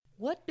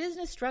What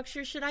business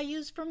structure should I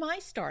use for my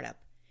startup?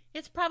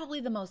 It's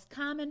probably the most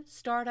common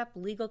startup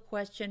legal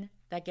question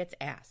that gets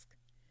asked.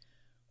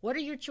 What are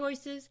your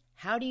choices?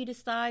 How do you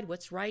decide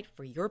what's right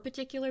for your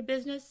particular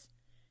business?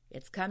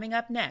 It's coming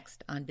up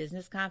next on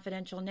Business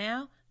Confidential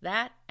Now,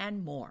 that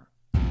and more.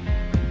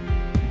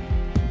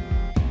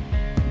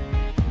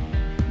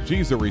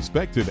 She's a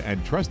respected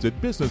and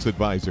trusted business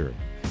advisor,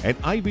 an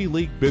Ivy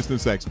League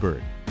business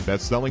expert,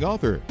 best-selling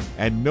author,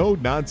 and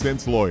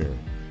no-nonsense lawyer.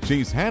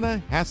 She's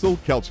Hannah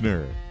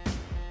Hassel-Kelchner.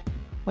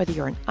 Whether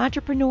you're an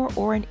entrepreneur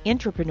or an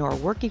intrapreneur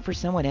working for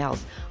someone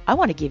else, I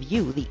want to give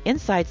you the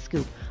inside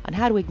scoop on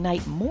how to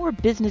ignite more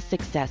business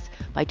success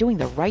by doing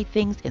the right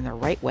things in the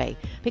right way.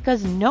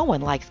 Because no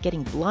one likes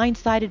getting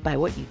blindsided by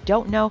what you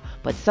don't know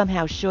but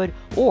somehow should,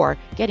 or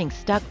getting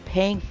stuck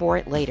paying for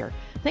it later.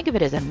 Think of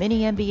it as a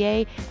mini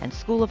MBA and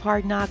School of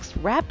Hard Knocks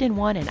wrapped in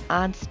one and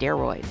on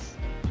steroids.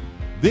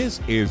 This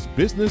is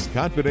Business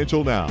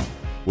Confidential Now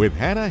with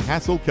Hannah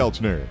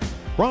Hassel-Kelchner.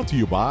 Brought to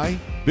you by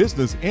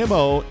Business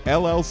MO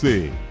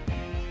LLC.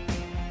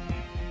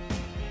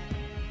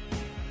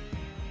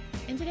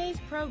 In today's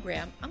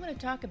program, I'm going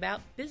to talk about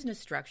business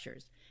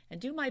structures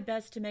and do my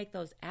best to make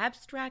those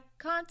abstract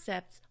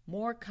concepts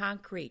more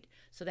concrete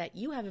so that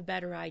you have a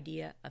better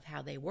idea of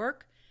how they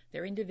work,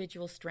 their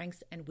individual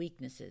strengths and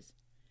weaknesses.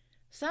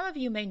 Some of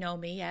you may know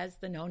me as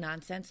the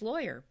no-nonsense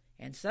lawyer,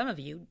 and some of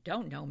you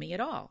don't know me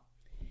at all.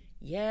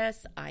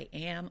 Yes, I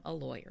am a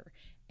lawyer,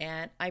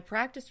 and I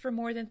practiced for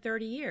more than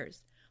 30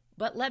 years.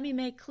 But let me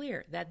make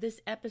clear that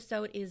this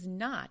episode is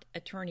not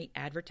attorney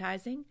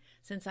advertising,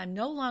 since I'm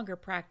no longer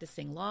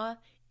practicing law,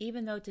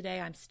 even though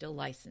today I'm still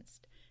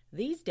licensed.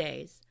 These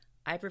days,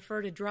 I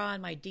prefer to draw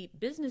on my deep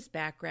business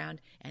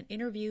background and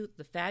interview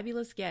the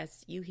fabulous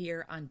guests you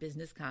hear on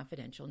Business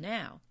Confidential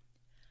Now.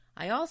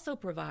 I also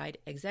provide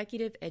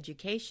executive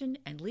education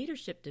and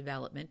leadership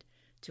development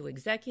to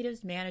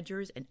executives,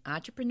 managers, and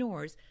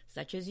entrepreneurs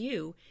such as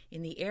you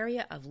in the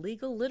area of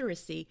legal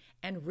literacy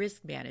and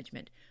risk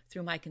management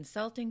through my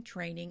consulting,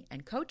 training,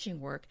 and coaching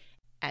work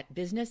at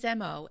Business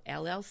MO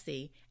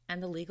LLC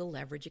and the Legal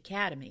Leverage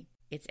Academy,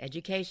 its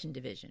education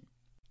division.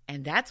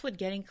 And that's what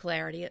getting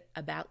clarity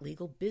about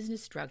legal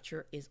business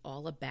structure is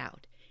all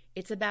about.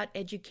 It's about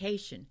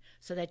education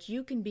so that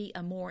you can be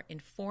a more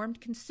informed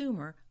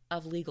consumer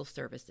of legal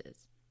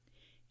services.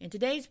 In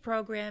today's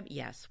program,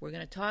 yes, we're going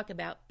to talk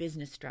about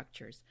business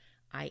structures.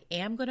 I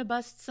am going to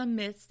bust some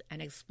myths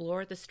and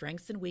explore the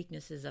strengths and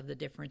weaknesses of the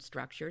different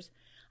structures.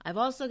 I've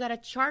also got a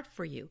chart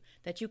for you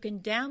that you can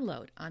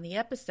download on the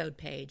episode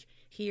page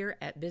here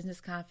at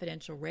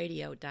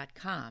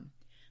businessconfidentialradio.com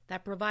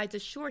that provides a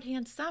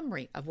shorthand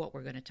summary of what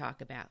we're going to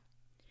talk about.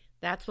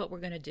 That's what we're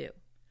going to do.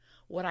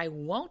 What I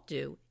won't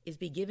do is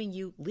be giving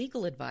you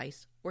legal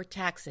advice or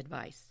tax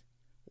advice.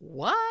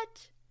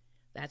 What?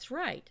 That's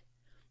right.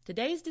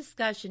 Today's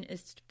discussion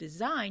is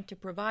designed to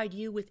provide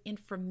you with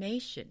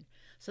information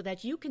so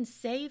that you can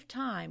save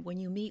time when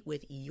you meet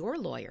with your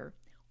lawyer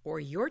or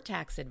your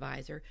tax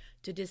advisor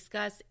to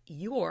discuss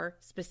your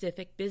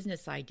specific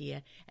business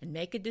idea and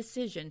make a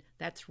decision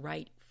that's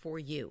right for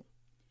you.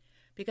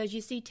 Because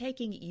you see,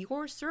 taking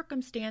your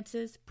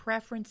circumstances,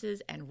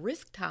 preferences, and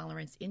risk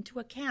tolerance into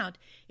account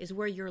is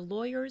where your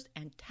lawyers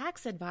and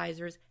tax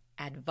advisors'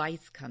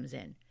 advice comes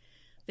in.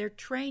 They're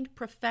trained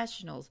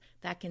professionals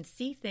that can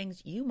see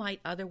things you might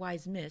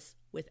otherwise miss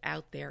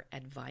without their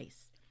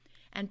advice.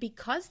 And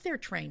because they're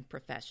trained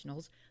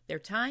professionals, their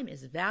time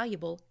is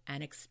valuable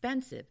and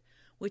expensive,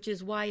 which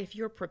is why if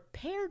you're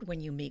prepared when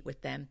you meet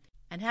with them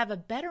and have a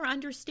better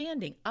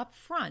understanding up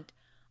front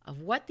of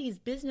what these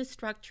business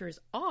structures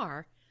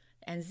are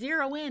and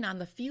zero in on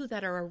the few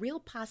that are a real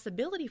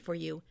possibility for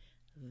you,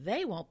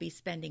 they won't be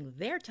spending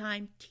their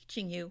time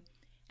teaching you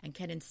and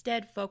can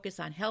instead focus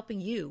on helping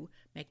you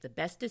make the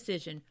best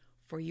decision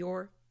for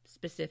your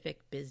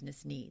specific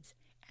business needs.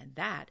 And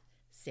that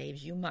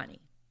saves you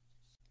money.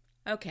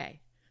 Okay,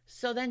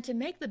 so then to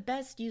make the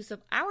best use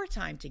of our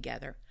time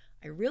together,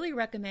 I really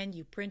recommend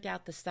you print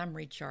out the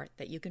summary chart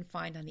that you can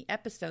find on the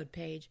episode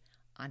page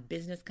on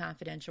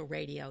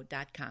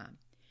businessconfidentialradio.com.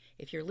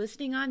 If you're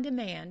listening on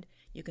demand,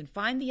 you can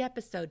find the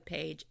episode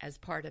page as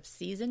part of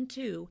Season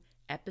 2,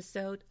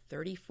 Episode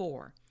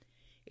 34.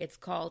 It's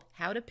called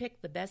How to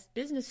Pick the Best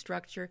Business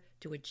Structure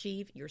to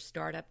Achieve Your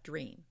Startup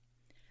Dream.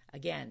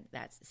 Again,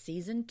 that's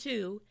Season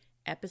 2,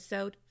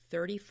 Episode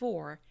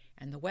 34,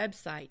 and the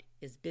website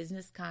is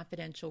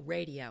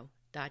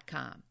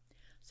businessconfidentialradio.com.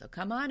 So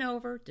come on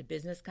over to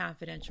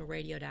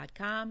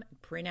businessconfidentialradio.com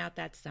and print out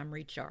that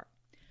summary chart.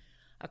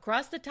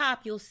 Across the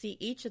top, you'll see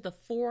each of the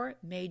 4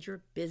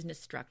 major business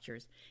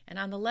structures, and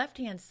on the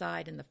left-hand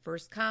side in the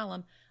first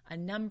column, a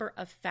number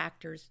of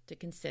factors to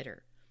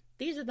consider.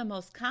 These are the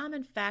most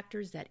common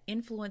factors that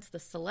influence the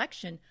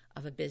selection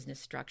of a business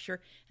structure,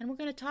 and we're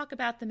going to talk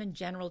about them in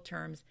general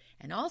terms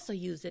and also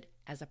use it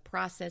as a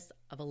process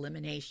of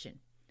elimination.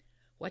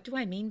 What do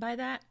I mean by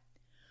that?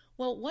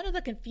 Well, one of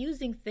the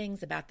confusing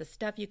things about the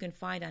stuff you can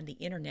find on the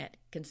internet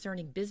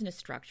concerning business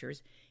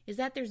structures is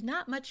that there's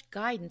not much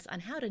guidance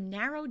on how to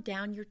narrow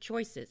down your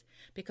choices,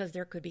 because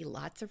there could be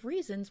lots of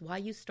reasons why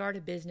you start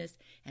a business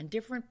and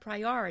different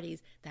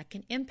priorities that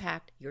can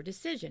impact your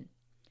decision.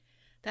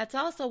 That's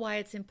also why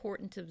it's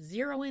important to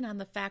zero in on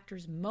the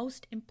factors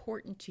most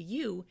important to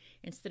you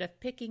instead of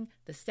picking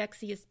the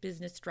sexiest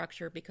business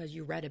structure because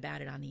you read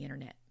about it on the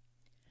internet.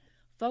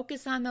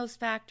 Focus on those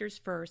factors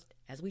first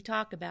as we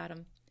talk about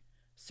them.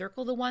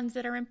 Circle the ones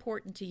that are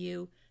important to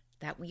you,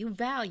 that you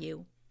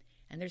value,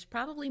 and there's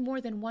probably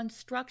more than one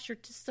structure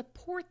to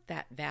support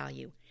that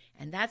value,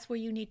 and that's where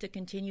you need to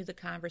continue the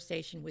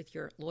conversation with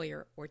your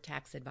lawyer or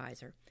tax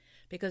advisor,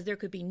 because there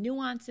could be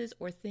nuances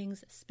or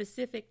things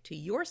specific to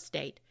your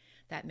state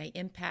that may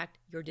impact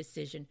your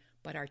decision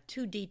but are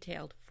too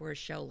detailed for a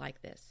show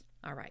like this.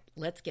 All right,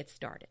 let's get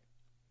started.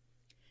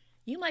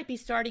 You might be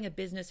starting a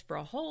business for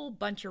a whole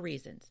bunch of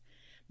reasons.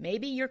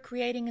 Maybe you're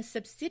creating a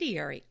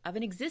subsidiary of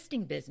an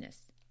existing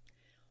business.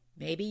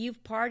 Maybe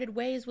you've parted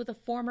ways with a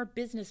former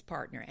business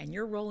partner and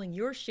you're rolling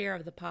your share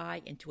of the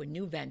pie into a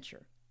new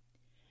venture.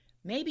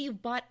 Maybe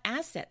you've bought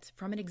assets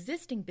from an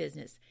existing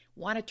business,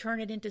 want to turn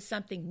it into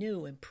something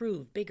new,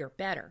 improved, bigger,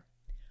 better.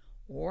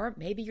 Or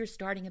maybe you're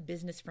starting a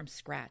business from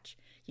scratch.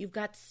 You've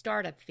got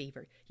startup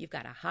fever. You've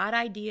got a hot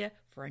idea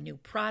for a new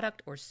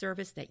product or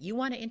service that you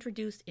want to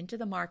introduce into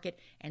the market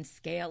and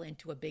scale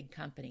into a big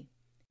company.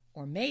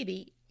 Or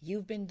maybe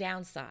you've been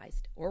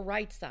downsized or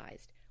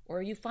right-sized,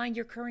 or you find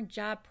your current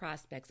job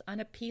prospects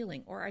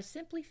unappealing or are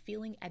simply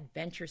feeling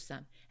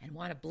adventuresome and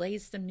want to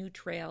blaze some new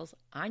trails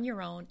on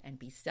your own and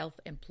be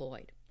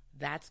self-employed.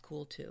 That's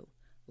cool too.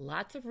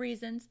 Lots of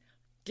reasons,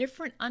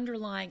 different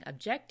underlying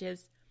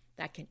objectives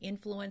that can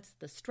influence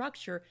the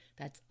structure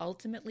that's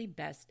ultimately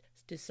best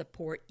to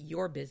support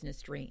your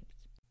business dreams.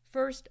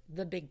 First,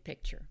 the big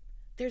picture.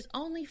 There's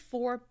only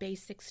 4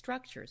 basic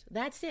structures.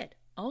 That's it.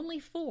 Only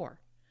 4.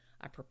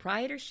 A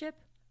proprietorship,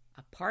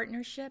 a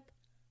partnership,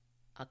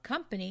 a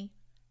company,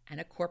 and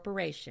a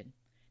corporation.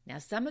 Now,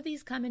 some of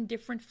these come in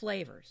different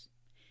flavors.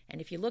 And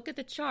if you look at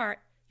the chart,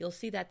 you'll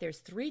see that there's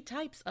 3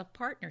 types of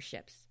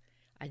partnerships: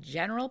 a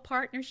general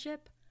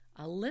partnership,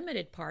 a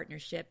limited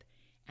partnership,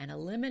 and a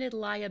limited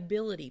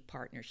liability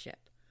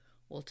partnership.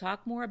 We'll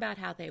talk more about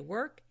how they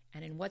work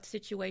and in what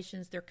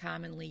situations they're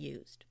commonly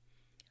used.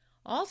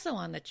 Also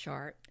on the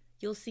chart,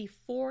 you'll see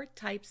 4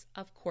 types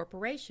of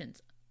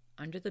corporations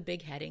under the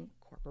big heading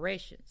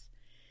corporations.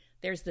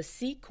 There's the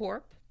C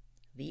Corp,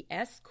 the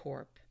S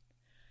Corp,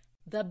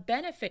 the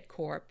Benefit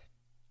Corp,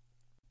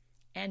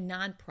 and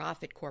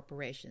nonprofit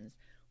corporations,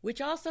 which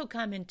also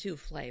come in 2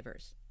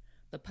 flavors.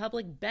 The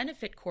Public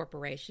Benefit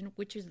Corporation,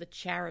 which is the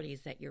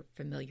charities that you're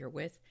familiar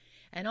with,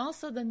 and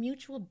also the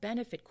Mutual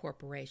Benefit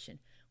Corporation,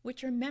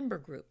 which are member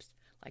groups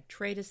like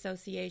trade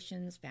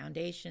associations,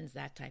 foundations,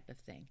 that type of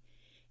thing.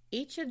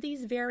 Each of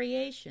these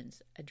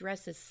variations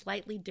addresses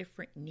slightly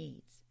different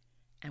needs,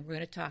 and we're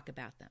going to talk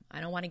about them. I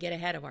don't want to get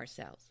ahead of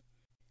ourselves.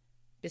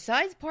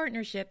 Besides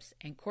partnerships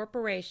and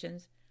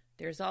corporations,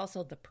 there's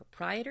also the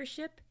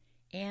proprietorship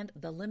and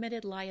the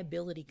limited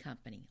liability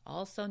company,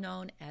 also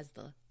known as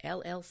the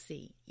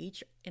LLC,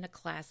 each in a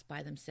class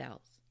by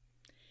themselves.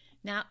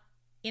 Now,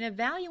 in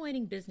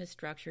evaluating business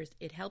structures,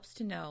 it helps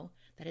to know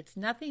that it's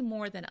nothing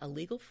more than a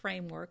legal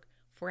framework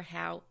for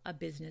how a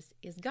business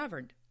is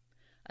governed,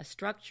 a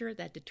structure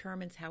that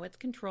determines how it's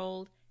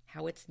controlled,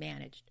 how it's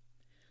managed.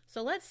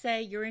 So let's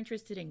say you're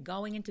interested in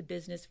going into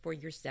business for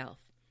yourself.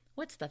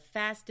 What's the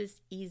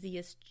fastest,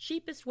 easiest,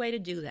 cheapest way to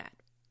do that?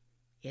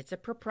 It's a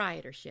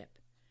proprietorship.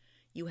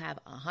 You have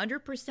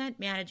 100%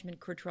 management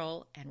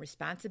control and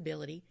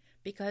responsibility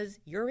because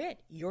you're it.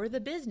 You're the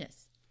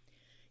business.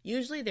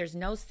 Usually there's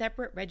no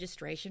separate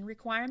registration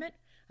requirement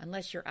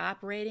unless you're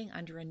operating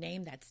under a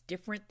name that's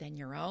different than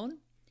your own,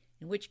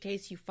 in which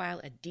case you file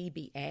a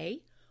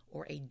DBA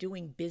or a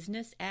doing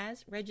business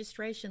as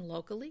registration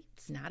locally.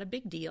 It's not a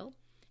big deal.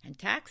 And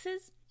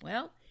taxes?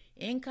 Well,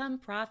 income,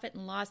 profit,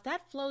 and loss,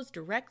 that flows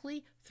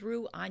directly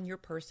through on your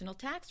personal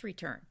tax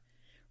return.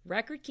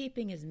 Record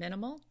keeping is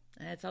minimal,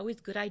 and it's always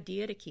a good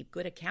idea to keep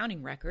good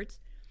accounting records.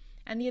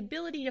 And the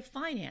ability to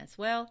finance,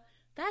 well,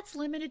 that's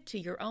limited to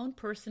your own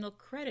personal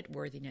credit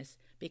worthiness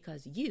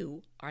because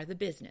you are the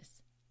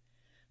business.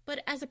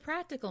 But as a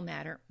practical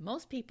matter,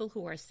 most people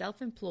who are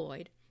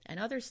self-employed and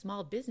other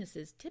small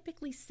businesses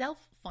typically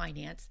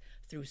self-finance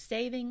through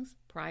savings,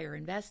 prior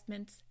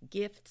investments,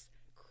 gifts,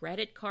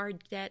 credit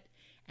card debt,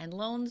 and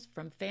loans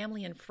from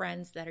family and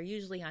friends that are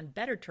usually on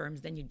better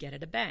terms than you'd get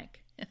at a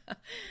bank.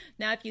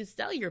 Now, if you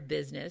sell your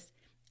business,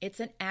 it's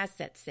an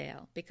asset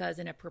sale because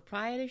in a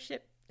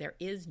proprietorship, there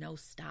is no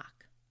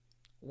stock.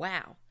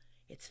 Wow,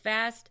 it's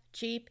fast,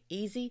 cheap,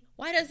 easy.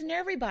 Why doesn't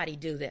everybody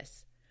do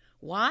this?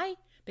 Why?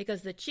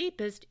 Because the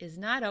cheapest is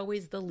not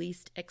always the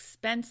least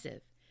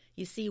expensive.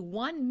 You see,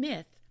 one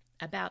myth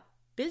about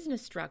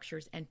business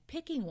structures and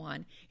picking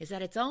one is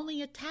that it's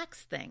only a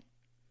tax thing.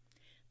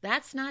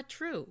 That's not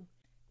true.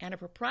 And a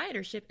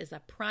proprietorship is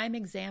a prime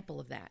example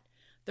of that.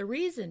 The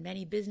reason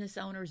many business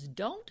owners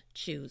don't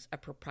choose a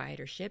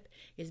proprietorship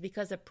is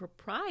because a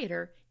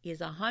proprietor is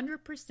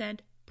 100%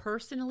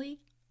 personally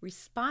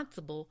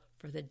responsible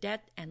for the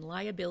debt and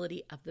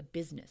liability of the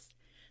business.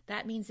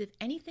 That means if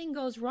anything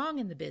goes wrong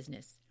in the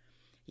business,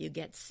 you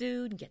get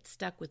sued, get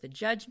stuck with a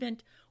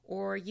judgment,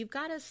 or you've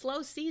got a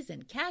slow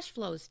season, cash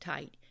flow's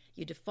tight,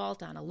 you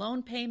default on a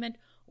loan payment,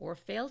 or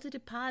fail to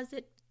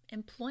deposit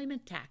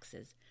employment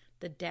taxes,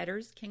 the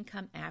debtors can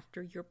come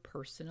after your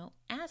personal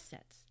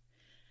assets.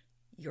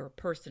 Your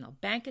personal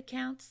bank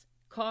accounts,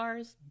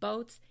 cars,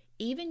 boats,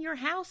 even your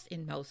house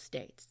in most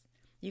states.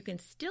 You can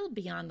still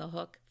be on the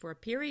hook for a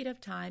period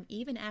of time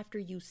even after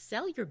you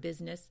sell your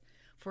business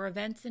for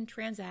events and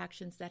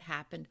transactions that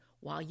happened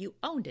while you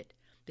owned it,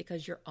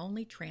 because you're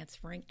only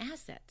transferring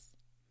assets.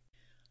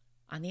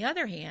 On the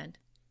other hand,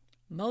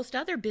 most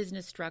other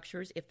business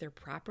structures, if they're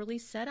properly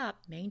set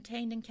up,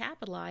 maintained, and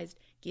capitalized,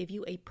 give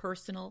you a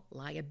personal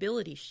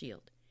liability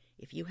shield.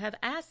 If you have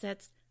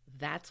assets,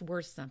 that's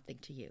worth something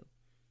to you.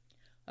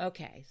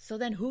 Okay, so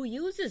then who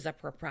uses a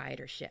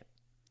proprietorship?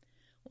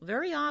 Well,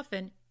 very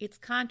often it's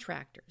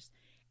contractors,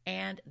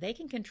 and they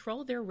can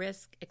control their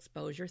risk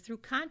exposure through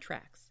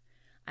contracts.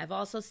 I've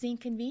also seen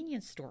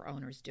convenience store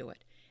owners do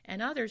it,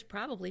 and others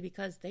probably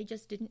because they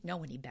just didn't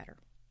know any better.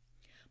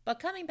 But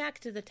coming back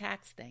to the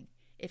tax thing,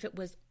 if it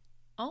was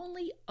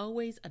only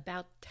always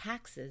about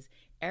taxes,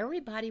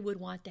 everybody would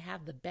want to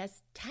have the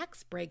best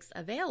tax breaks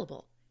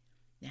available.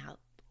 Now,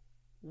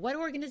 what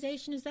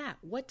organization is that?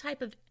 What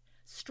type of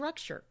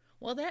structure?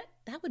 Well,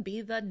 that would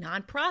be the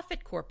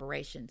nonprofit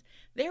corporations.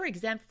 They're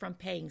exempt from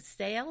paying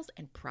sales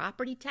and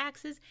property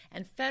taxes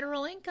and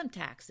federal income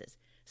taxes.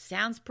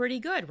 Sounds pretty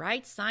good,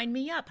 right? Sign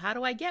me up. How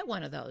do I get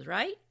one of those,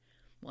 right?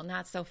 Well,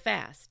 not so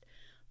fast.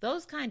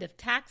 Those kind of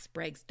tax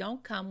breaks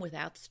don't come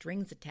without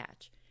strings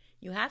attached.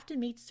 You have to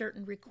meet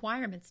certain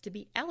requirements to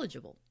be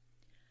eligible.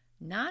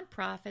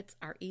 Nonprofits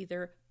are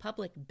either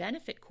public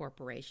benefit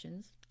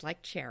corporations,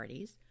 like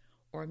charities,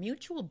 or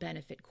mutual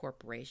benefit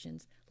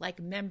corporations,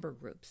 like member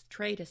groups,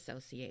 trade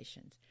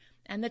associations.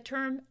 And the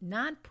term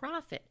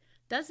nonprofit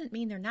doesn't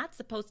mean they're not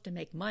supposed to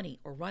make money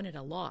or run at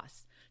a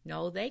loss.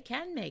 No, they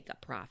can make a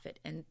profit,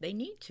 and they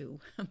need to.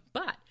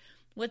 But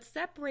what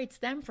separates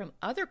them from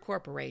other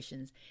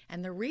corporations,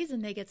 and the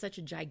reason they get such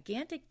a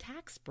gigantic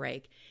tax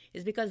break,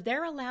 is because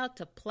they're allowed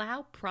to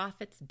plow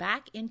profits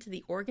back into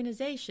the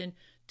organization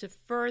to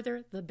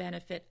further the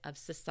benefit of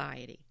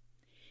society.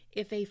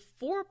 If a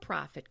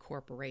for-profit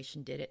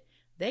corporation did it,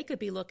 they could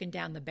be looking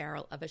down the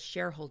barrel of a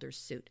shareholder's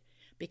suit,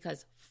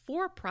 because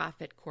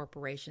for-profit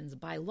corporations,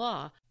 by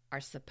law,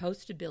 are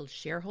supposed to build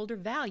shareholder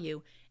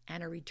value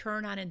and a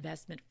return on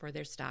investment for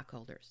their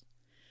stockholders.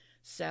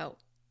 So,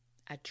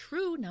 a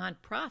true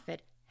nonprofit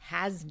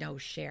has no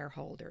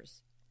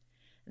shareholders.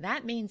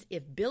 That means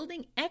if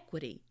building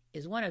equity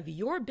is one of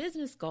your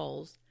business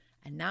goals,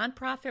 a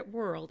nonprofit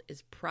world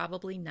is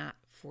probably not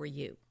for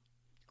you.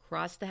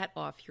 Cross that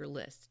off your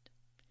list.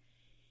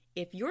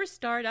 If your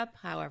startup,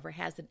 however,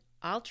 has an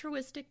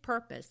altruistic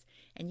purpose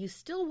and you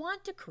still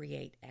want to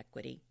create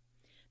equity,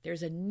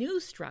 there's a new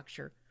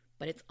structure,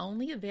 but it's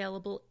only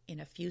available in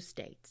a few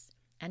states,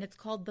 and it's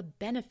called the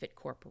Benefit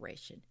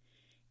Corporation.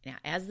 Now,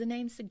 as the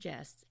name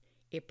suggests,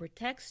 it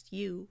protects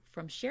you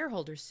from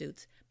shareholder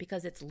suits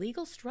because its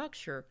legal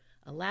structure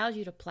allows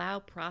you to plow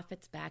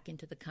profits back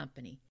into the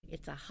company.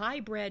 It's a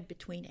hybrid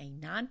between a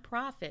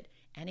nonprofit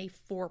and a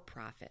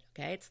for-profit,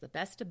 okay? It's the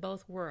best of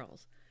both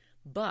worlds.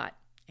 But,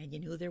 and you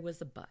knew there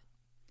was a but,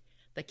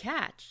 the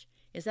catch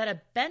is that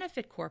a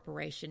benefit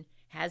corporation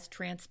has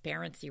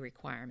transparency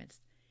requirements.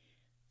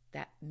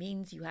 That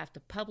means you have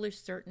to publish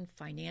certain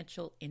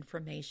financial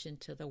information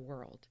to the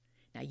world.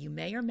 Now, you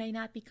may or may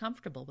not be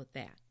comfortable with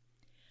that.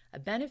 A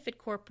benefit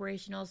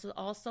corporation is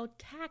also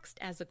taxed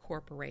as a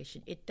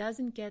corporation. It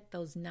doesn't get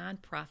those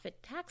nonprofit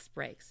tax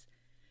breaks.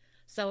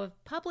 So if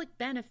public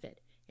benefit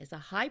is a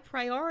high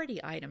priority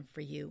item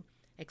for you,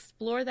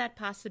 explore that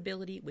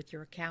possibility with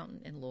your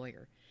accountant and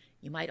lawyer.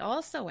 You might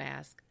also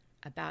ask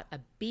about a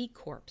B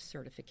Corp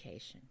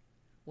certification.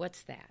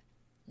 What's that?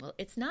 Well,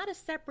 it's not a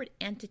separate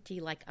entity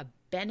like a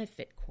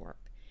benefit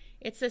corp.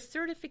 It's a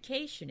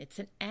certification. It's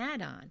an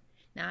add-on.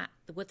 Now,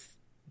 what's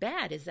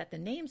bad is that the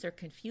names are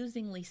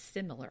confusingly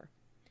similar.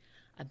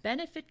 A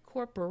benefit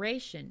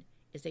corporation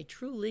is a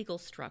true legal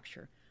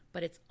structure,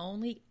 but it's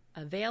only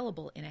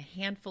available in a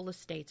handful of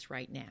states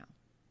right now.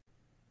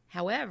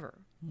 However,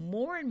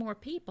 more and more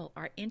people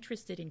are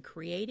interested in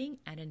creating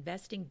and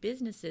investing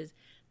businesses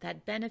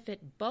that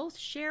benefit both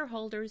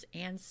shareholders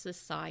and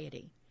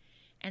society.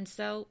 And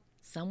so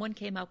someone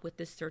came up with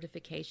this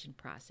certification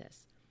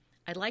process.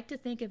 I'd like to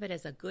think of it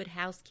as a good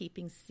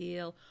housekeeping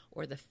seal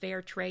or the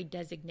fair trade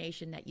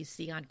designation that you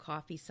see on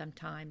coffee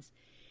sometimes.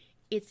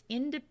 It's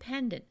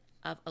independent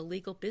of a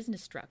legal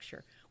business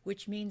structure,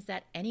 which means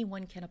that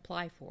anyone can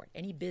apply for it,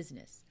 any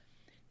business.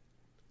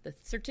 The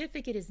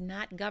certificate is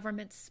not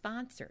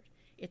government-sponsored.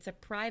 It's a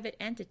private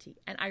entity.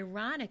 And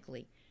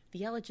ironically,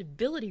 the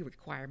eligibility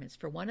requirements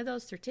for one of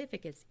those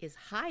certificates is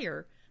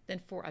higher than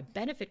for a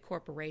benefit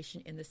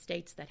corporation in the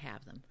states that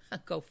have them.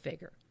 Go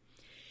figure.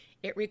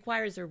 It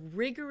requires a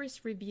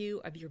rigorous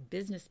review of your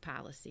business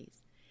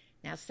policies.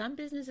 Now, some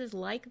businesses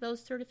like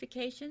those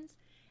certifications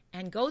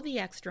and go the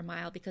extra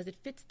mile because it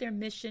fits their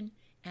mission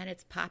and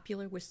it's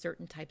popular with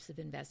certain types of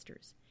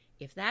investors.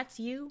 If that's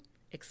you,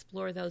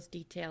 explore those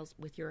details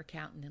with your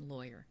accountant and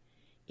lawyer.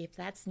 If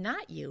that's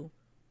not you,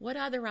 what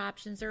other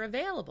options are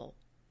available?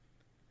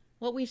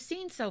 What we've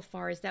seen so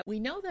far is that we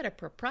know that a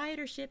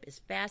proprietorship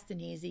is fast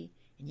and easy,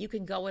 and you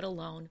can go it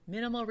alone,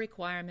 minimal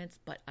requirements,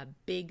 but a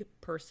big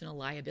personal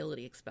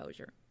liability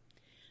exposure.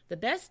 The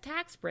best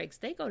tax breaks,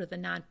 they go to the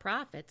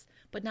nonprofits,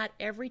 but not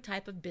every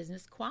type of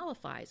business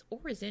qualifies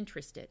or is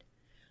interested.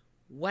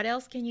 What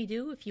else can you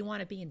do if you want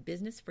to be in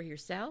business for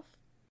yourself?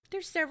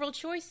 There's several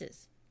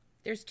choices.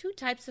 There's two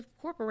types of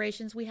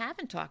corporations we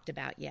haven't talked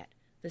about yet,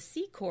 the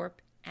C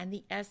Corp and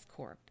the S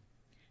Corp.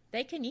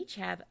 They can each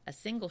have a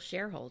single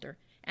shareholder,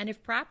 and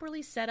if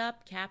properly set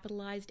up,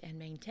 capitalized, and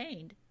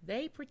maintained,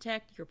 they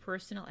protect your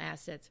personal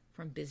assets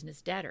from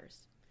business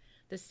debtors.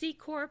 The C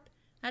Corp,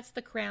 that's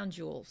the crown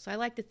jewel. So I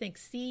like to think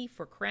C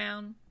for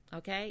crown,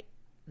 okay?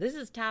 This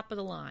is top of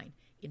the line.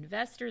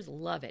 Investors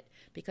love it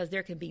because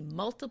there can be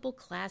multiple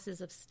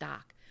classes of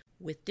stock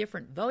with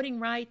different voting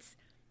rights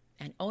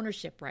and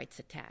ownership rights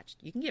attached.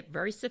 You can get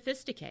very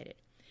sophisticated.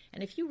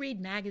 And if you read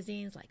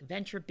magazines like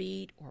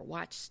VentureBeat or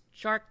watch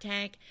Shark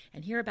Tank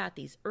and hear about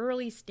these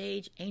early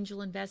stage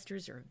angel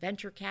investors or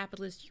venture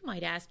capitalists, you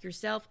might ask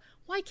yourself,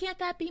 why can't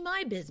that be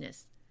my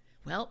business?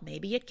 Well,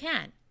 maybe it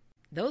can.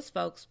 Those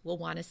folks will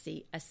want to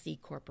see a C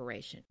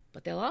corporation,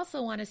 but they'll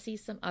also want to see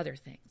some other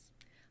things.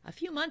 A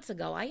few months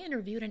ago, I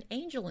interviewed an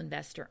angel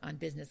investor on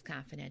Business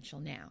Confidential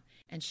Now,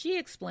 and she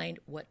explained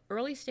what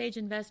early-stage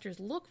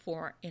investors look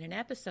for in an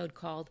episode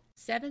called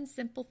 7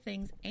 Simple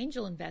Things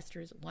Angel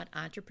Investors Want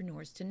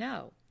Entrepreneurs to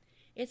Know.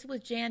 It's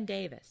with Jan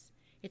Davis.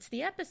 It's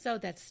the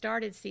episode that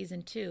started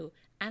Season 2,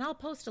 and I'll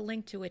post a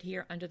link to it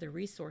here under the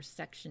resource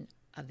section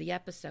of the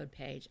episode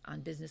page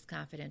on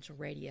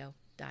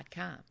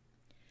businessconfidentialradio.com.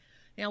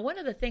 Now, one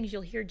of the things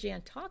you'll hear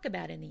Jan talk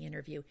about in the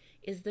interview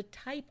is the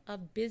type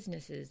of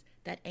businesses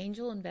that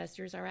angel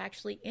investors are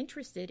actually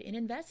interested in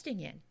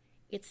investing in.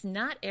 It's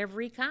not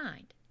every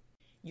kind.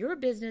 Your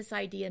business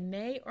idea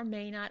may or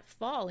may not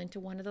fall into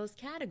one of those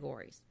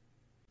categories.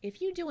 If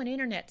you do an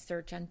internet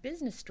search on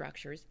business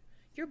structures,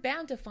 you're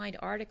bound to find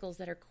articles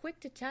that are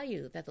quick to tell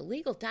you that the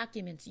legal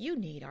documents you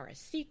need are a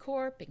C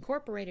Corp,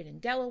 incorporated in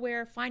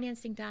Delaware,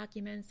 financing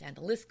documents, and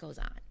the list goes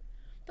on.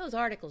 Those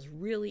articles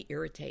really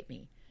irritate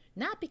me.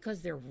 Not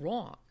because they're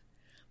wrong,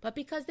 but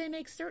because they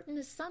make certain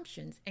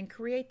assumptions and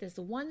create this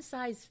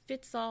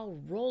one-size-fits-all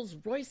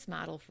Rolls-Royce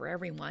model for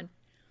everyone,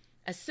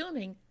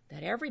 assuming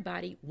that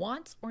everybody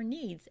wants or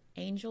needs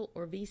angel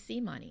or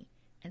VC money,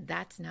 and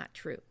that's not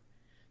true.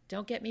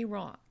 Don't get me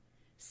wrong.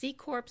 C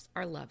Corps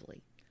are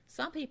lovely.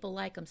 Some people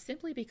like them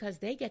simply because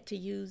they get to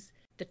use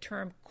the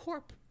term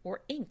Corp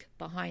or Inc.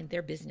 behind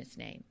their business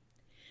name.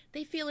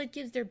 They feel it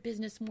gives their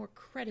business more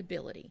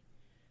credibility.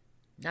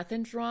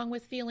 Nothing's wrong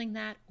with feeling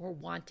that or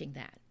wanting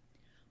that.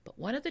 But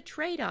one of the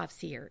trade-offs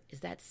here is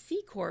that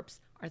C Corps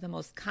are the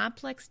most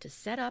complex to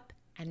set up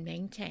and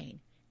maintain.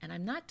 And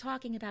I'm not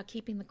talking about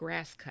keeping the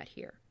grass cut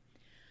here.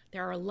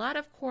 There are a lot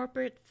of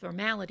corporate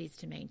formalities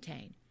to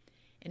maintain.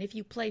 And if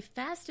you play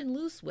fast and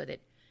loose with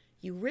it,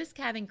 you risk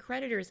having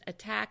creditors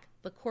attack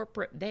the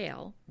corporate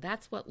veil,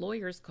 that's what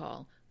lawyers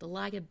call the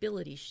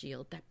liability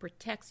shield that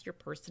protects your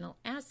personal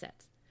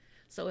assets.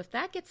 So if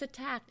that gets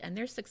attacked and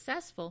they're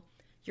successful,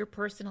 your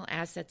personal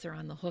assets are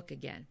on the hook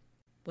again.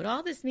 What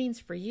all this means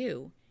for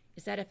you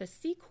is that if a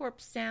C Corp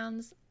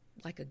sounds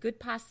like a good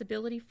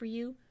possibility for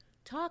you,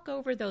 talk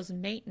over those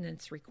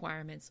maintenance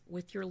requirements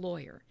with your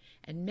lawyer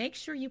and make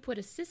sure you put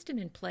a system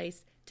in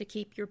place to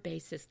keep your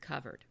bases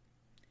covered.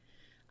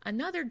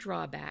 Another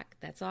drawback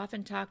that's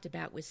often talked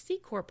about with C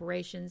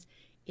corporations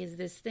is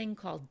this thing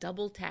called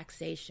double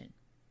taxation.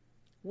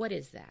 What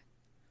is that?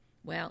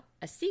 Well,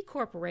 a C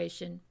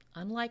corporation,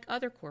 unlike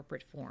other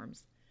corporate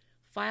forms,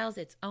 files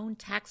its own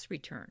tax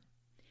return,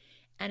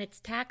 and it's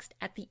taxed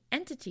at the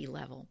entity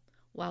level,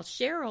 while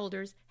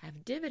shareholders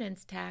have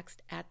dividends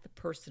taxed at the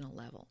personal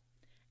level.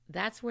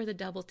 That's where the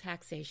double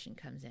taxation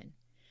comes in.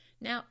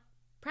 Now,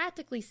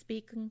 practically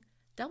speaking,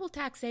 double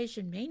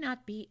taxation may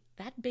not be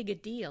that big a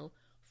deal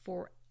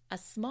for a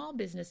small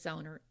business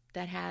owner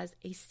that has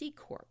a C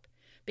Corp,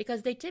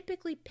 because they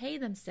typically pay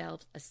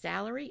themselves a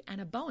salary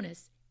and a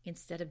bonus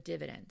instead of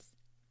dividends.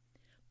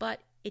 But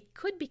it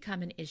could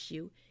become an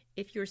issue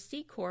if your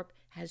C Corp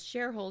has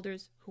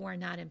shareholders who are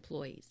not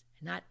employees,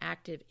 not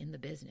active in the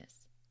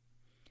business.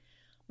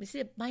 We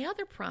see my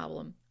other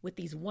problem with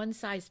these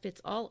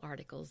one-size-fits-all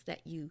articles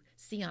that you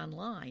see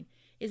online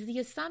is the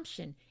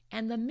assumption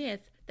and the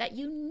myth that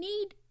you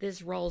need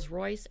this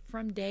Rolls-Royce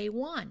from day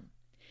one,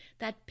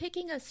 that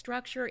picking a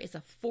structure is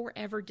a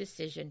forever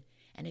decision,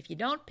 and if you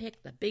don't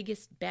pick the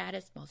biggest,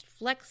 baddest, most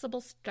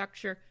flexible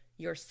structure,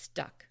 you're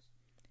stuck.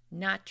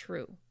 Not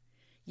true.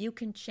 You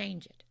can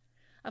change it.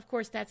 Of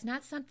course, that's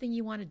not something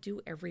you want to do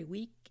every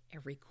week,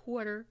 every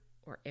quarter,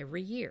 or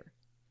every year.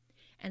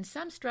 And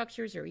some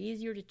structures are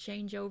easier to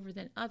change over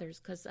than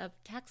others because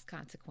of tax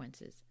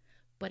consequences.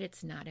 but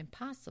it's not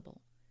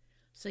impossible.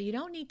 So you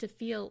don't need to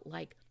feel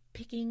like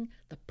picking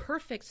the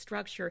perfect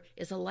structure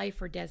is a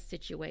life or death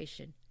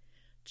situation.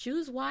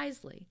 Choose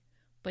wisely,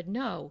 but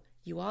know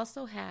you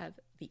also have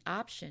the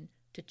option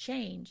to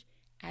change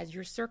as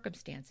your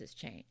circumstances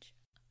change.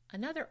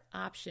 Another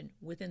option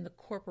within the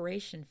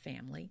corporation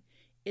family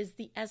is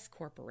the S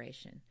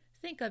corporation.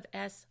 Think of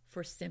S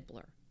for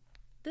simpler.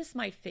 This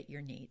might fit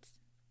your needs,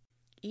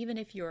 even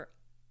if you're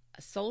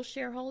a sole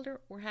shareholder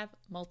or have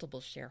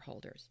multiple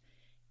shareholders,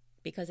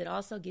 because it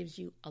also gives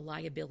you a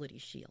liability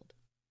shield.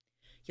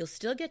 You'll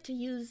still get to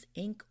use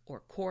Inc.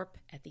 or Corp.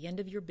 At the end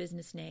of your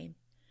business name,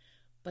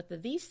 but the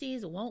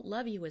VCs won't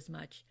love you as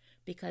much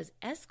because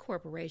S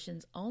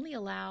corporations only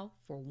allow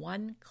for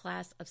one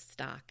class of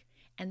stock,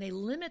 and they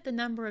limit the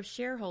number of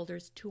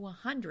shareholders to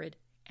 100,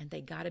 and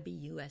they got to be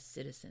U.S.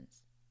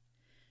 citizens.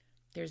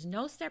 There's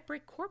no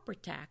separate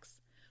corporate tax,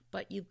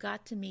 but you've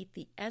got to meet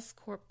the S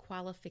Corp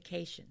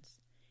qualifications,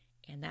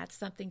 and that's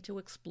something to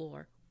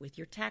explore with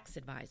your tax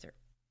advisor.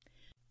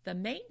 The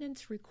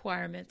maintenance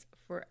requirements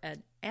for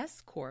an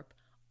S Corp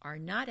are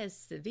not as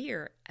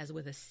severe as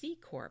with a C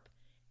Corp,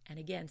 and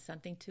again,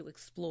 something to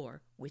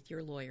explore with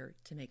your lawyer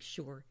to make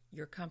sure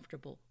you're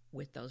comfortable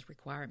with those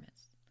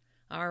requirements.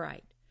 All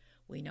right,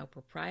 we know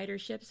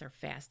proprietorships are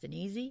fast and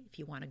easy. If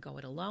you want to go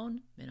it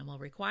alone, minimal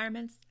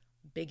requirements,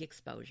 big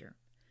exposure.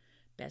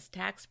 Best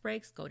tax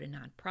breaks go to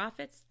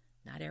nonprofits.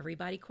 Not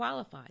everybody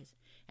qualifies.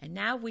 And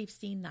now we've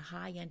seen the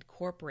high-end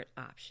corporate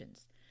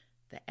options,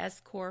 the S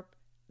Corp,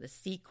 the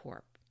C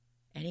Corp.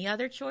 Any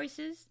other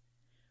choices?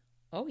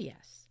 Oh,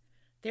 yes.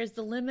 There's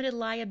the limited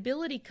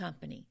liability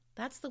company.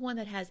 That's the one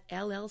that has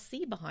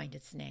LLC behind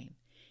its name.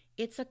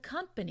 It's a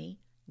company,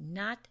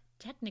 not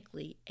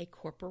technically a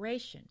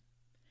corporation.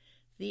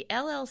 The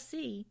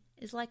LLC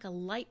is like a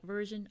light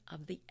version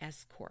of the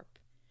S Corp,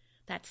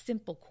 that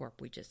simple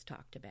corp we just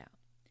talked about.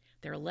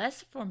 There are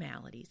less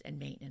formalities and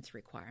maintenance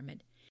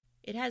requirement.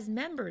 It has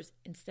members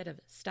instead of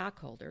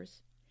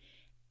stockholders.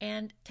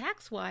 And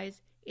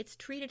tax-wise, it's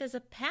treated as a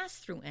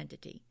pass-through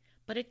entity,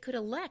 but it could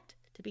elect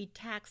to be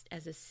taxed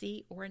as a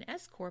C or an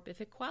S Corp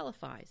if it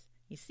qualifies.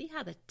 You see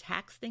how the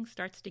tax thing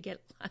starts to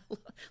get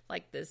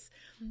like this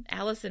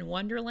Alice in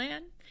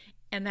Wonderland?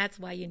 And that's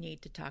why you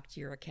need to talk to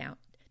your accountant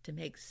to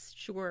make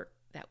sure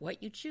that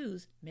what you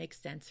choose makes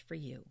sense for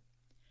you.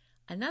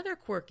 Another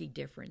quirky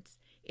difference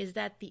is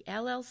that the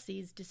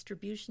LLC's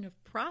distribution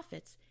of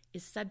profits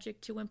is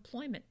subject to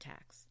employment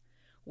tax,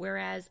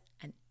 whereas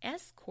an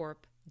S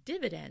Corp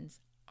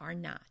dividends are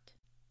not.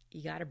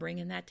 You got to bring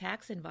in that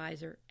tax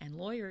advisor and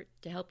lawyer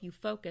to help you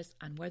focus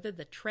on whether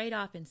the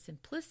trade-off in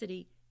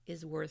simplicity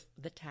is worth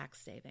the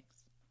tax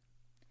savings.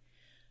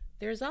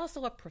 There's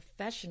also a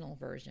professional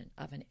version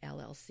of an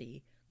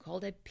LLC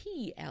called a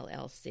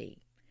PLLC.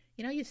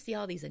 You know, you see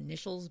all these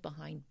initials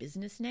behind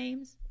business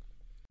names,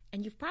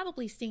 and you've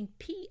probably seen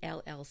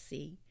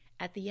PLLC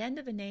at the end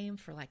of a name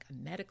for like a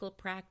medical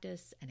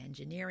practice, an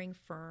engineering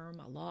firm,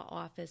 a law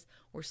office,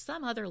 or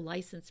some other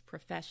licensed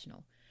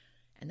professional.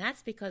 And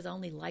that's because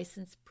only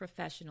licensed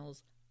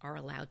professionals are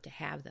allowed to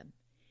have them.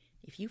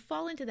 If you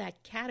fall into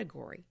that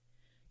category,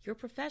 your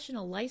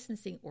professional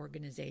licensing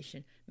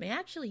organization may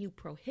actually you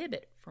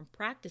prohibit from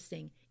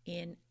practicing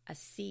in a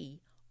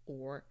C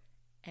or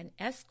an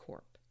S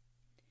Corp.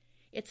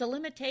 It's a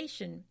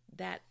limitation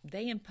that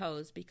they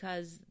impose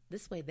because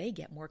this way they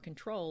get more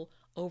control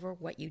over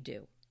what you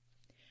do.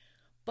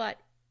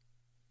 But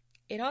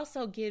it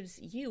also gives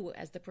you,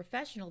 as the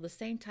professional, the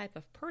same type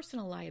of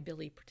personal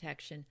liability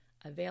protection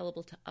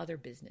available to other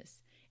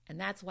business. And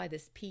that's why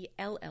this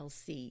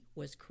PLLC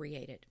was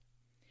created.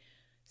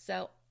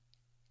 So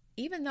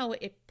even though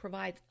it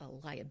provides a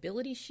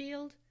liability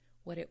shield,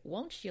 what it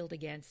won't shield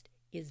against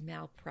is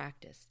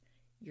malpractice.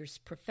 Your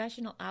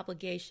professional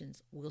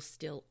obligations will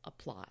still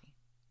apply.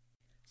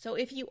 So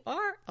if you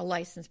are a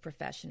licensed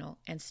professional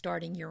and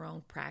starting your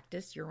own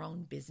practice, your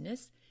own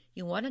business,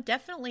 you want to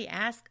definitely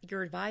ask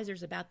your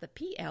advisors about the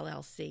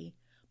PLLC,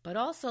 but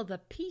also the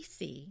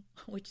PC,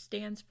 which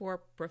stands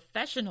for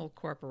Professional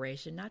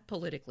Corporation, not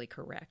politically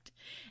correct,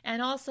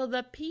 and also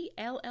the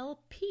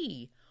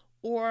PLLP,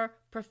 or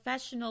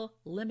Professional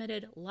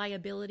Limited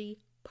Liability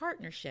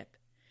Partnership.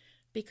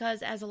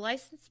 Because as a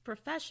licensed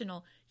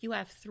professional, you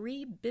have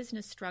 3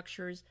 business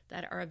structures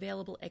that are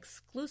available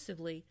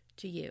exclusively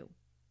to you.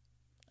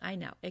 I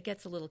know, it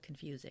gets a little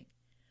confusing.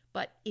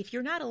 But if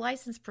you're not a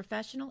licensed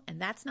professional and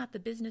that's not the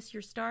business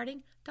you're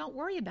starting, don't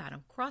worry about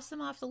them. Cross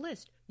them off the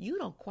list. You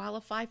don't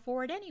qualify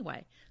for it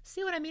anyway.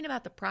 See what I mean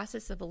about the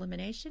process of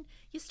elimination?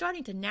 You're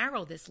starting to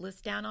narrow this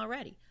list down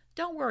already.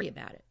 Don't worry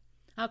about it.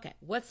 Okay,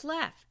 what's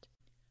left?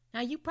 Now,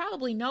 you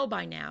probably know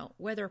by now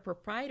whether a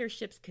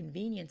proprietorship's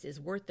convenience is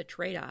worth the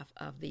trade-off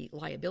of the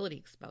liability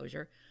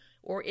exposure,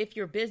 or if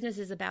your business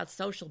is about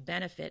social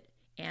benefit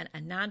and a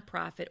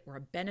nonprofit or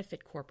a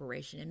benefit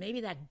corporation, and maybe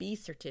that B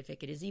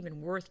certificate is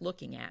even worth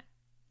looking at.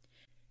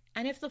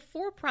 And if the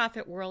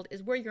for-profit world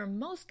is where you're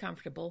most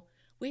comfortable,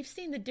 we've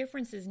seen the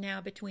differences now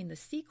between the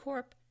C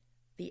Corp,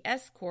 the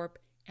S Corp,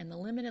 and the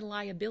Limited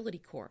Liability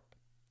Corp.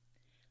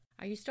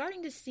 Are you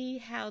starting to see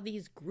how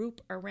these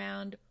group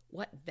around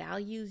what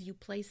values you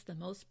place the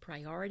most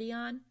priority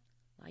on,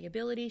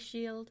 liability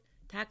shield,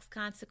 tax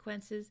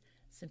consequences,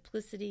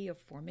 simplicity of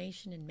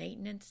formation and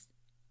maintenance,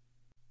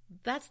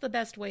 that's the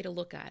best way to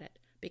look at it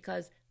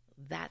because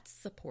that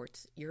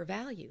supports your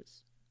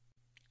values.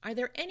 Are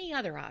there any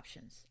other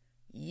options?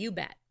 You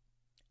bet.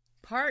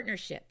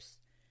 Partnerships.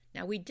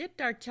 Now, we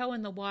dipped our toe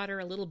in the water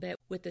a little bit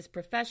with this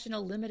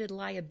professional limited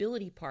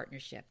liability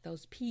partnership,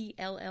 those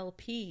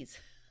PLLPs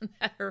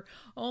that are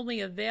only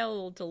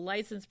available to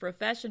licensed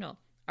professional.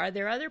 Are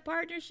there other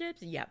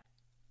partnerships? Yep.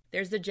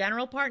 There's the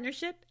general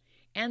partnership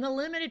and the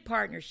limited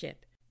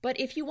partnership. But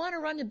if you want to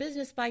run the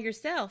business by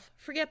yourself,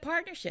 forget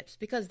partnerships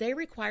because they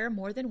require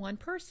more than one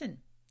person.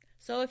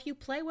 So if you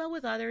play well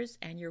with others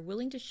and you're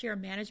willing to share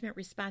management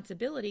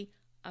responsibility,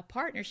 a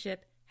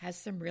partnership has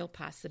some real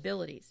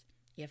possibilities.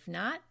 If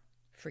not,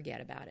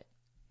 forget about it.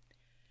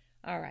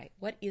 All right,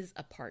 what is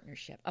a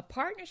partnership? A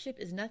partnership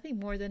is nothing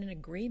more than an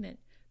agreement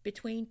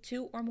between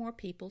two or more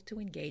people to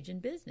engage in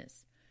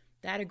business.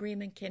 That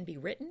agreement can be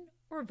written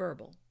or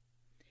verbal.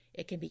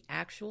 It can be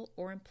actual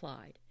or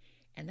implied.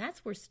 And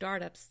that's where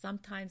startups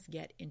sometimes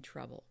get in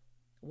trouble.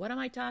 What am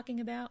I talking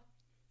about?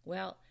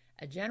 Well,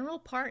 a general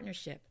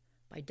partnership,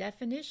 by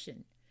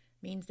definition,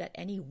 means that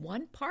any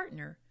one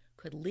partner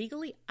could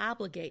legally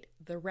obligate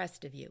the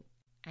rest of you,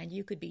 and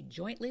you could be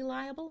jointly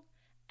liable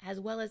as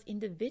well as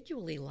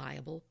individually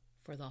liable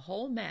for the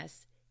whole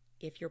mess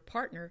if your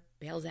partner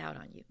bails out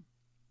on you.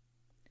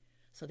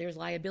 So there's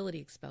liability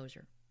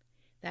exposure.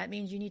 That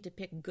means you need to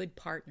pick good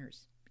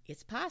partners.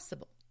 It's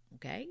possible,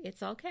 okay?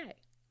 It's okay.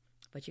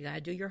 But you got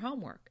to do your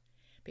homework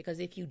because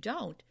if you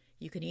don't,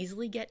 you can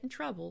easily get in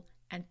trouble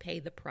and pay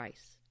the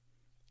price.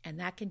 And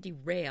that can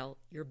derail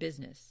your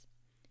business.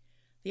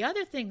 The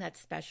other thing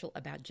that's special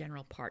about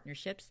general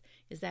partnerships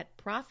is that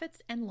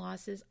profits and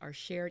losses are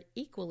shared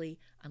equally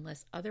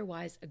unless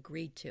otherwise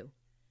agreed to.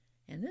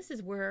 And this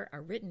is where a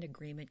written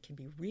agreement can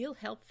be real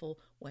helpful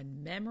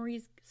when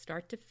memories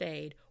start to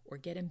fade or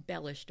get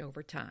embellished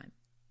over time.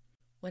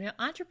 When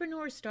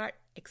entrepreneurs start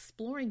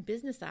exploring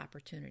business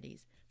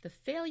opportunities, the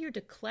failure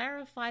to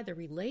clarify the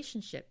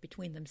relationship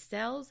between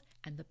themselves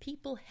and the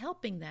people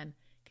helping them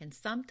can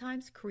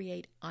sometimes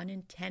create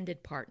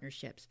unintended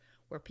partnerships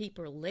where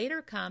people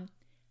later come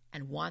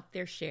and want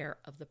their share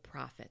of the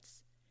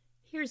profits.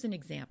 Here's an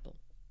example.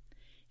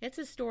 It's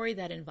a story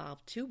that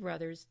involved two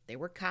brothers. They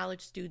were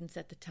college students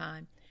at the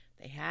time.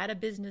 They had a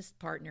business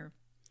partner,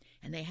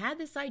 and they had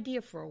this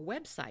idea for a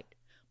website,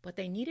 but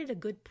they needed a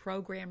good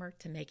programmer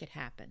to make it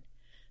happen.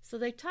 So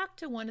they talked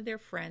to one of their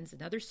friends,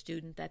 another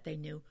student that they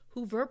knew,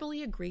 who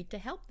verbally agreed to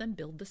help them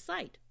build the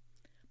site.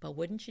 But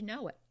wouldn't you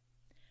know it,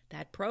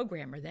 that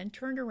programmer then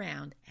turned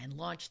around and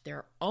launched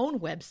their own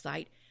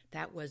website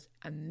that was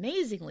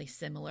amazingly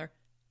similar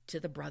to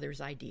the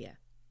brothers' idea.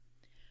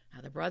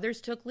 Now, the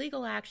brothers took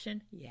legal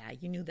action. Yeah,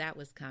 you knew that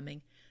was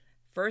coming.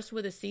 First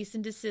with a cease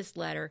and desist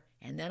letter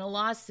and then a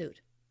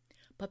lawsuit.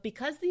 But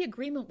because the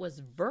agreement was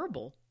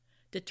verbal,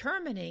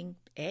 determining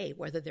A,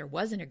 whether there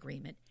was an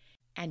agreement,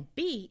 and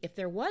B, if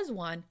there was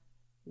one,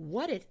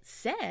 what it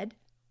said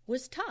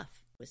was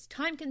tough. It was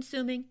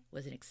time-consuming,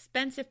 was an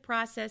expensive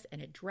process, and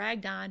it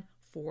dragged on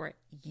for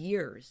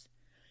years.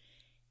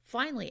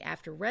 Finally,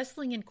 after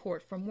wrestling in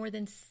court for more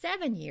than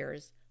 7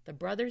 years, the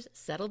brothers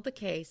settled the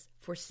case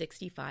for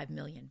 $65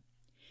 million.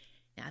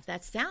 Now, if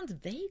that sounds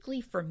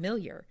vaguely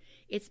familiar,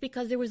 it's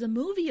because there was a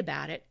movie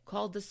about it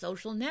called The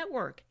Social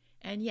Network.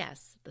 And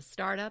yes, the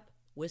startup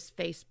was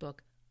Facebook,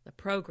 the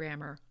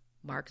programmer,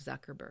 Mark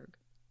Zuckerberg.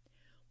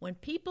 When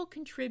people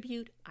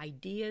contribute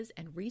ideas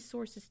and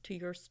resources to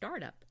your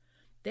startup,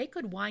 they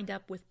could wind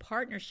up with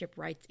partnership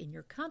rights in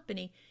your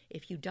company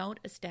if you don't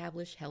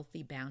establish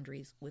healthy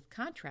boundaries with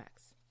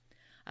contracts.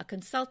 A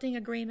consulting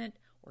agreement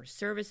or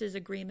services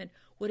agreement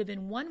would have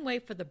been one way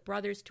for the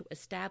brothers to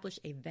establish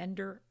a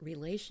vendor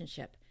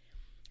relationship.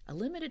 A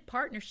limited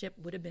partnership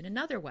would have been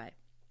another way.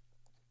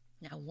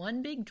 Now,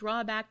 one big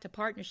drawback to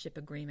partnership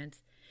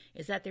agreements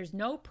is that there's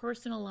no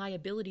personal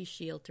liability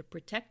shield to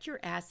protect your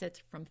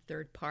assets from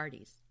third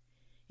parties.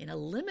 In a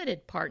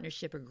limited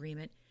partnership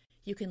agreement,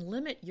 you can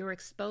limit your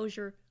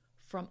exposure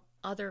from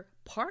other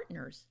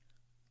partners,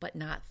 but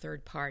not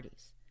third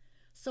parties.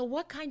 So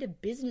what kind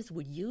of business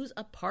would use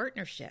a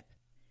partnership?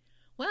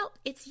 Well,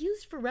 it's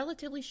used for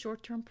relatively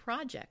short-term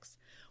projects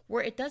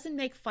where it doesn't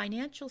make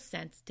financial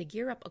sense to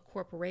gear up a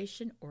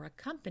corporation or a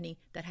company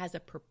that has a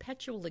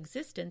perpetual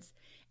existence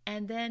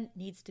and then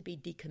needs to be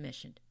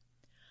decommissioned.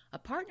 A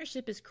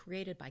partnership is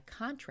created by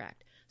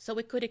contract, so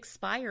it could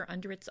expire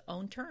under its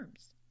own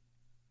terms.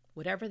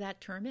 Whatever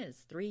that term is,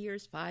 3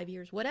 years, 5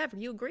 years, whatever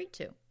you agree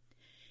to.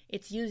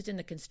 It's used in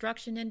the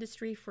construction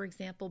industry, for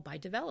example, by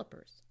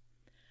developers.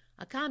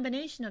 A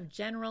combination of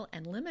general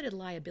and limited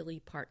liability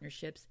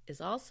partnerships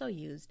is also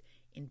used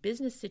in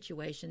business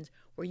situations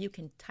where you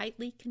can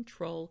tightly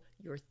control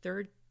your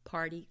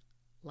third-party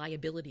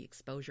liability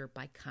exposure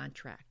by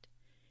contract.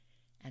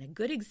 And a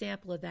good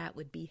example of that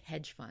would be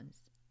hedge funds.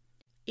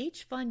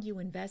 Each fund you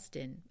invest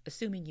in,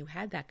 assuming you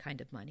had that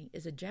kind of money,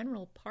 is a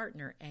general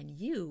partner, and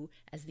you,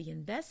 as the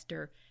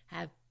investor,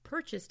 have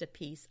purchased a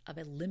piece of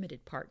a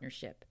limited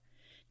partnership.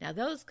 Now,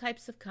 those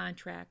types of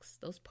contracts,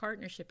 those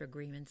partnership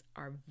agreements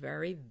are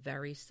very,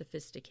 very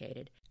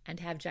sophisticated and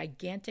have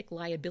gigantic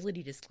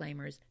liability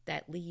disclaimers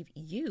that leave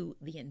you,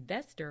 the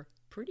investor,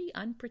 pretty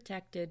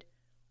unprotected,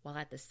 while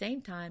at the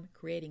same time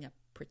creating a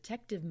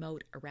protective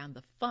moat around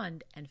the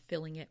fund and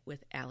filling it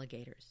with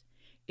alligators.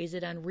 Is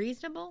it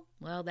unreasonable?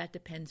 Well, that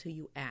depends who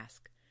you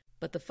ask.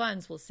 But the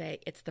funds will say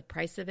it's the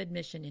price of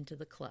admission into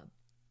the club.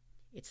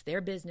 It's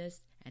their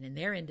business, and in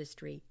their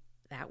industry,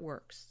 that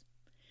works.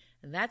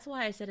 And that's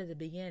why I said at the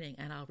beginning,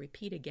 and I'll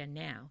repeat again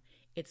now,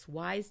 it's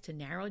wise to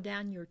narrow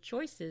down your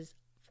choices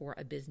for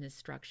a business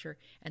structure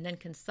and then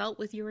consult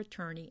with your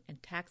attorney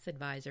and tax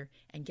advisor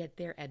and get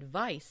their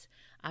advice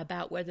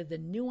about whether the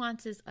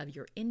nuances of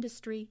your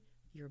industry,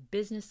 your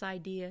business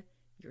idea,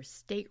 your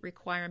state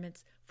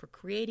requirements for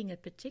creating a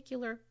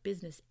particular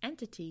business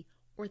entity,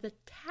 or the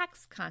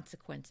tax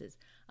consequences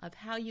of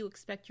how you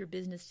expect your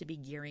business to be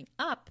gearing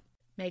up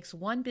makes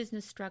one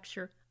business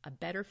structure a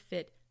better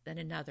fit than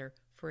another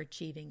for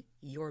achieving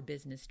your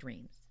business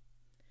dreams.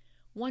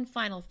 One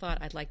final thought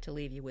I'd like to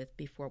leave you with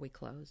before we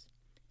close.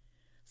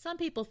 Some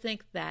people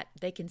think that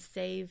they can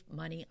save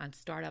money on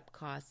startup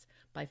costs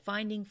by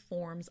finding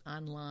forms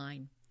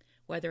online,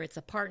 whether it's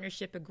a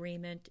partnership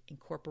agreement,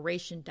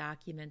 incorporation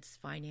documents,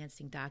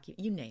 financing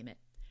documents, you name it.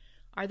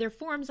 Are there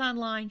forms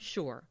online?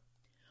 Sure.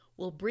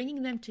 Will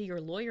bringing them to your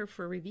lawyer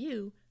for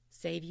review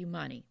save you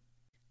money?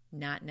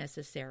 Not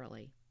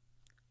necessarily.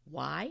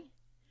 Why?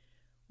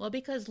 Well,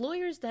 because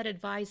lawyers that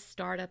advise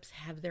startups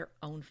have their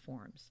own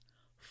forms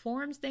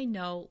they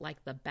know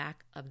like the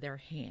back of their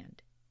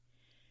hand.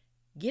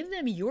 Give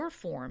them your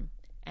form,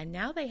 and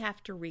now they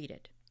have to read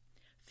it.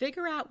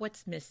 Figure out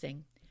what's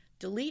missing,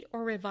 delete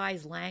or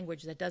revise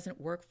language that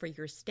doesn't work for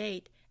your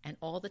state, and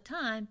all the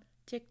time,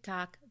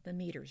 tick-tock, the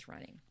meter's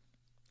running.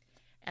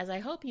 As I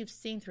hope you've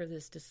seen through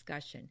this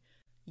discussion,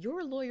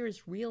 your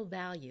lawyer's real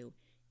value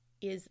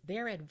is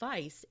their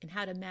advice in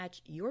how to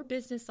match your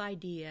business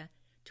idea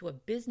to a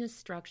business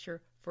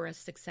structure for a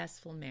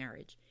successful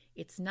marriage.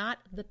 It's not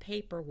the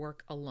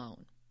paperwork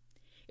alone.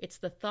 It's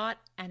the thought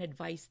and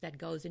advice that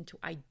goes into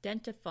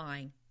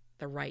identifying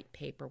the right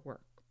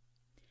paperwork.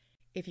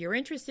 If you're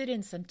interested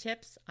in some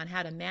tips on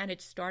how to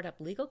manage startup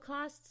legal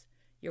costs,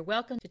 you're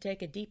welcome to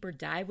take a deeper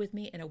dive with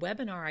me in a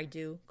webinar I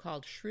do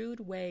called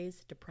Shrewd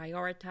Ways to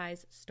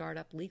Prioritize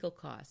Startup Legal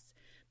Costs.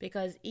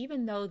 Because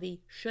even though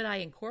the should I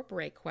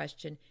incorporate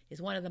question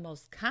is one of the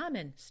most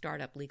common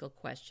startup legal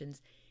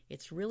questions,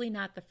 it's really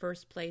not the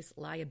first place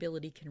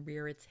liability can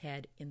rear its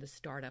head in the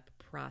startup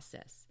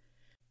process.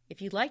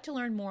 If you'd like to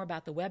learn more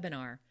about the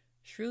webinar,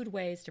 Shrewd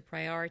Ways to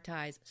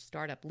Prioritize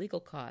Startup Legal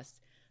Costs,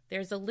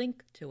 there's a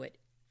link to it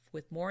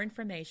with more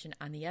information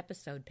on the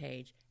episode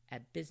page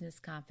at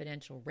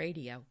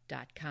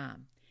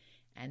businessconfidentialradio.com.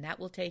 And that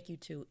will take you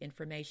to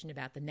information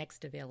about the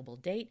next available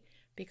date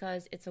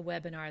because it's a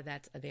webinar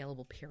that's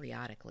available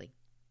periodically.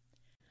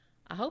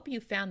 I hope you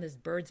found this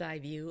bird's eye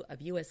view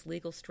of U.S.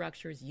 legal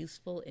structures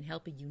useful in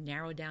helping you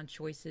narrow down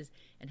choices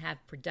and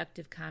have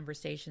productive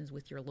conversations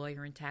with your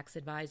lawyer and tax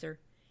advisor.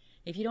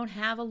 If you don't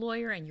have a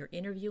lawyer and you're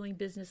interviewing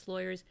business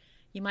lawyers,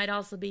 you might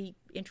also be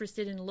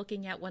interested in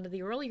looking at one of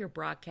the earlier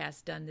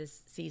broadcasts done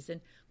this season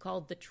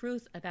called The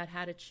Truth About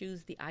How to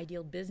Choose the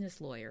Ideal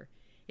Business Lawyer.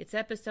 It's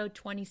episode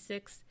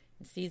 26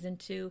 in season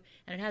 2,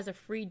 and it has a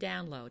free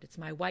download. It's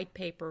my white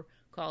paper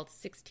called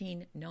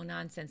 16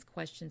 No-Nonsense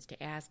Questions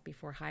to Ask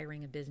Before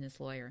Hiring a Business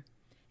Lawyer.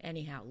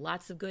 Anyhow,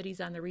 lots of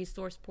goodies on the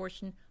resource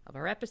portion of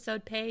our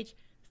episode page.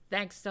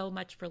 Thanks so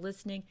much for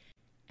listening,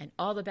 and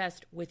all the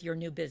best with your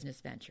new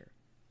business venture.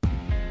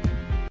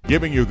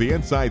 Giving you the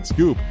inside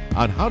scoop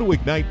on how to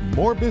ignite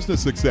more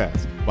business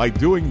success by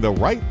doing the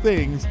right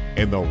things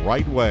in the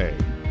right way.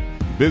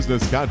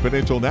 Business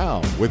Confidential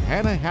Now with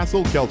Hannah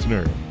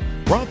Hassel-Kelchner.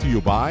 Brought to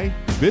you by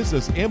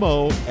Business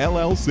MO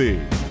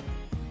LLC.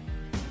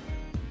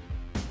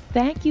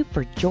 Thank you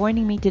for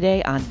joining me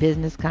today on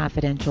Business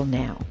Confidential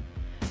Now.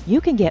 You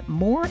can get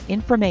more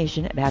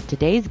information about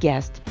today's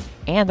guest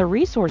and the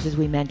resources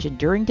we mentioned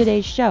during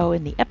today's show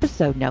in the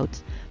episode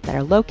notes that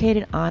are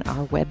located on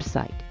our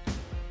website,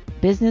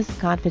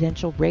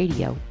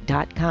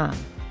 businessconfidentialradio.com.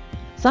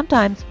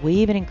 Sometimes we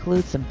even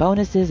include some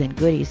bonuses and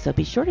goodies, so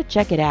be sure to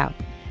check it out.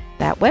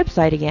 That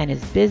website again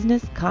is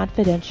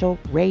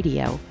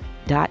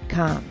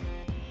businessconfidentialradio.com.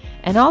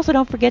 And also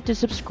don't forget to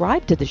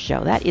subscribe to the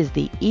show. That is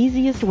the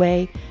easiest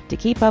way to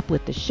keep up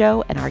with the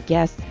show and our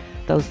guests,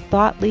 those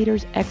thought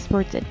leaders,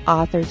 experts, and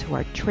authors who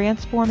are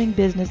transforming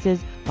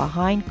businesses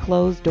behind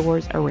closed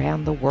doors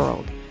around the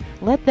world.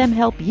 Let them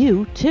help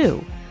you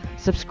too.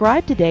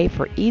 Subscribe today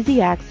for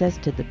easy access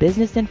to the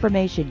business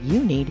information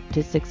you need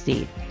to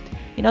succeed.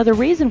 You know, the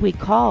reason we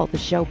call the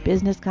show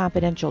Business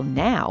Confidential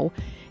Now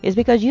is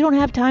because you don't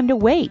have time to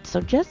wait.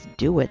 So just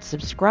do it.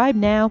 Subscribe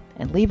now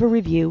and leave a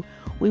review.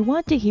 We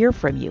want to hear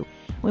from you.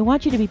 We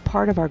want you to be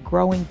part of our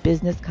growing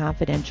Business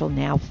Confidential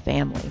Now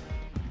family.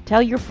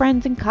 Tell your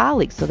friends and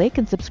colleagues so they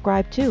can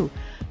subscribe too,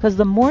 because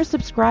the more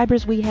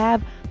subscribers we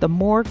have, the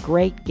more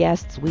great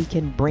guests we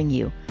can bring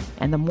you.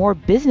 and the more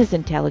business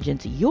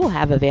intelligence you'll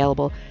have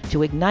available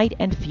to ignite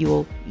and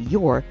fuel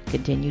your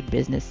continued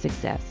business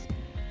success.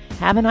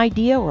 Have an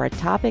idea or a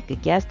topic, a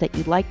guest that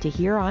you'd like to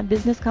hear on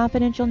Business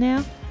Confidential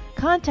Now?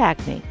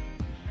 Contact me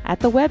at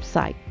the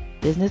website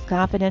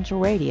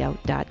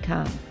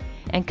businessconfidentialradio.com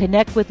and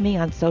connect with me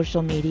on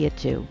social media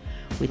too.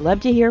 We'd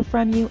love to hear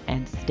from you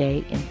and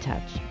stay in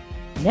touch.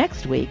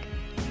 Next week,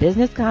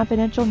 Business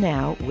Confidential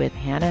Now with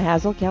Hannah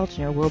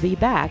Hazel-Kelchner will be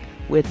back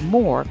with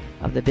more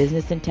of the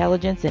business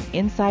intelligence and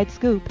inside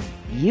scoop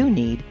you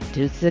need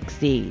to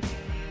succeed.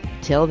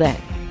 Till then.